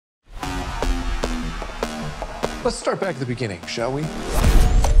Let's start back at the beginning, shall we?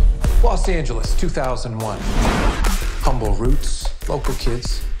 Los Angeles, 2001. Humble roots, local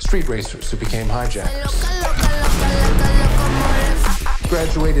kids, street racers who became hijackers.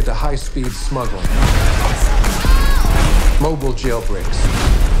 Graduated to high-speed smuggling. Mobile jailbreaks.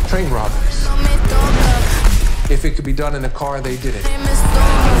 Train robberies. If it could be done in a car, they did it.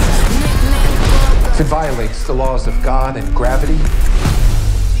 If it violates the laws of God and gravity,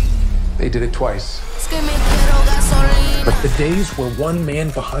 they did it twice. But the days where one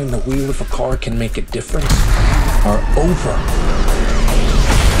man behind the wheel of a car can make a difference are over.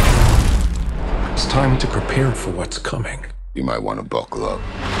 It's time to prepare for what's coming. You might want to buckle up.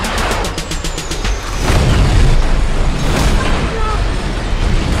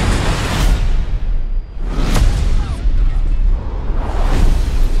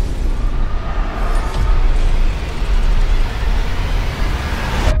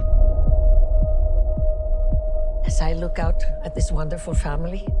 As I look out at this wonderful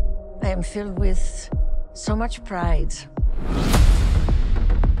family, I am filled with so much pride.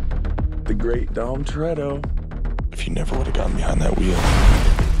 The great Dom Toretto. If you never would have gotten behind that wheel,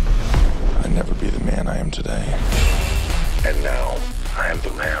 I'd never be the man I am today. And now, I am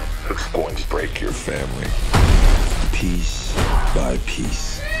the man who's going to break your family. Piece by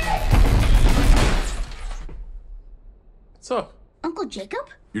piece. What's up? Uncle Jacob?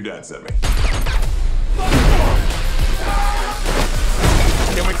 Your dad sent me.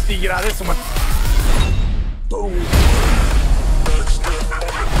 Can't wait to see you get out of this one. Boom.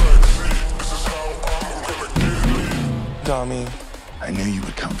 Tommy, I knew you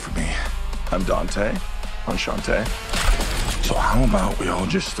would come for me. I'm Dante, Enchante. So how about we all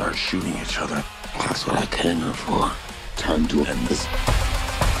just start shooting each other? That's what I came here for. Time to end this.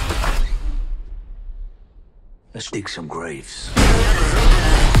 Let's dig some graves.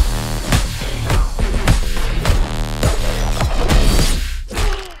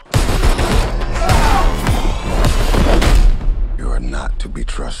 You are not to be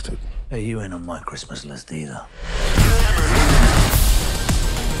trusted. Hey, you ain't on my Christmas list either.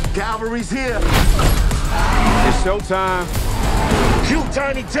 Cavalry's here. It's showtime. Shoot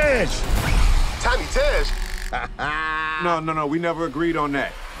Tiny Tash! Tiny Tash? No, we never agreed on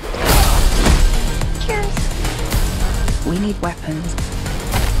that. Cheers. We need weapons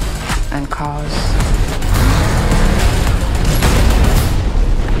and cars.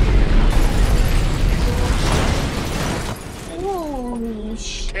 Holy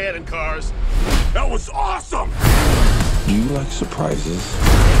sh! Cannon cars. That was awesome! You like surprises?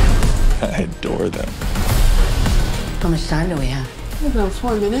 I adore them. How much time do we have? About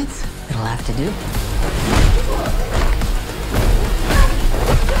 4 minutes. It'll have to do.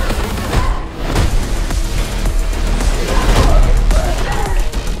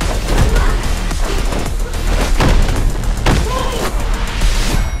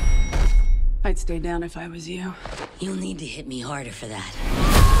 I'd stay down if I was you. You'll need to hit me harder for that.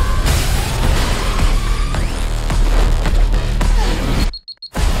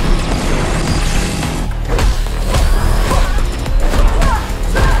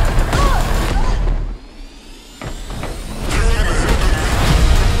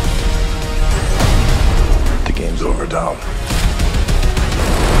 The game's over, Dom.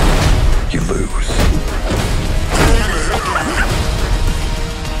 You lose.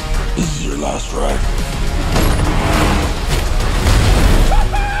 This is your last ride.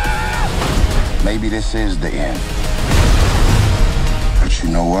 Maybe this is the end. But you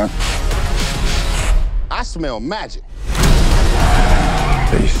know what? I smell magic.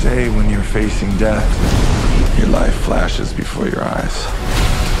 They say when you're facing death, your life flashes before your eyes.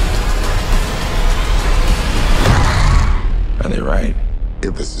 Are they right?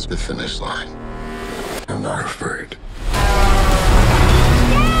 If this is the finish line, I'm not afraid.